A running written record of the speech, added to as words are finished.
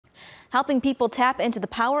helping people tap into the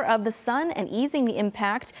power of the sun and easing the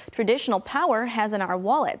impact traditional power has in our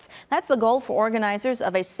wallets. That's the goal for organizers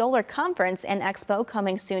of a Solar Conference and Expo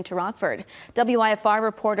coming soon to Rockford. WIFR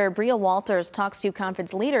reporter Bria Walters talks to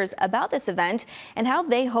conference leaders about this event and how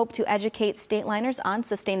they hope to educate stateliners on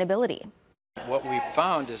sustainability. What we've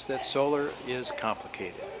found is that solar is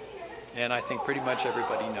complicated, and I think pretty much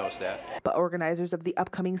everybody knows that. But organizers of the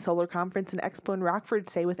upcoming Solar Conference and Expo in Rockford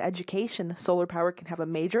say with education, solar power can have a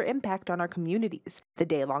major impact on our communities. The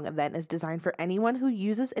day-long event is designed for anyone who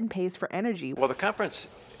uses and pays for energy. Well, the conference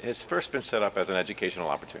has first been set up as an educational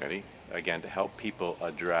opportunity, again, to help people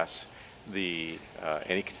address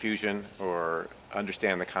any confusion or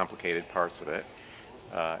understand the complicated parts of it.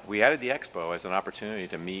 We added the Expo as an opportunity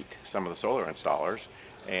to meet some of the solar installers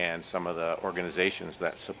and some of the organizations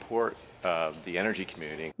that support the energy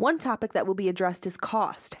community. One topic that will be addressed is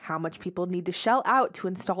cost, how much people need to shell out to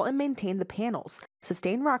install and maintain the panels.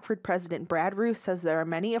 Sustain Rockford President Brad Roos says there are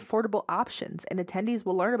many affordable options, and attendees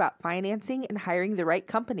will learn about financing and hiring the right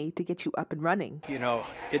company to get you up and running. You know,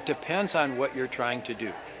 it depends on what you're trying to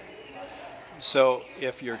do. So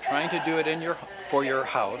if you're trying to do it for your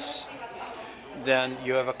house, then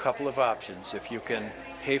you have a couple of options. If you can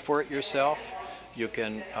pay for it yourself, you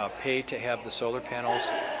can pay to have the solar panels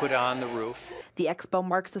put on the roof. The Expo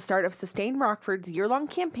marks the start of Sustain Rockford's year-long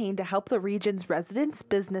campaign to help the region's residents,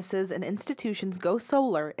 businesses, and institutions go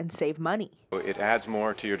solar and save money. It adds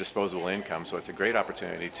more to your disposable income, so it's a great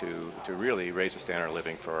opportunity to really raise the standard of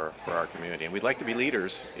living for our community. And we'd like to be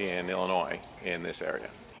leaders in Illinois in this area.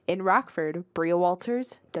 In Rockford, Bria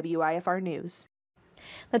Walters, WIFR News.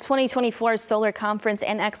 The 2024 Solar Conference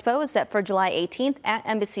and Expo is set for July 18th at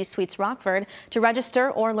Embassy Suites Rockford. To register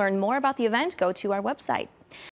or learn more about the event, go to our website.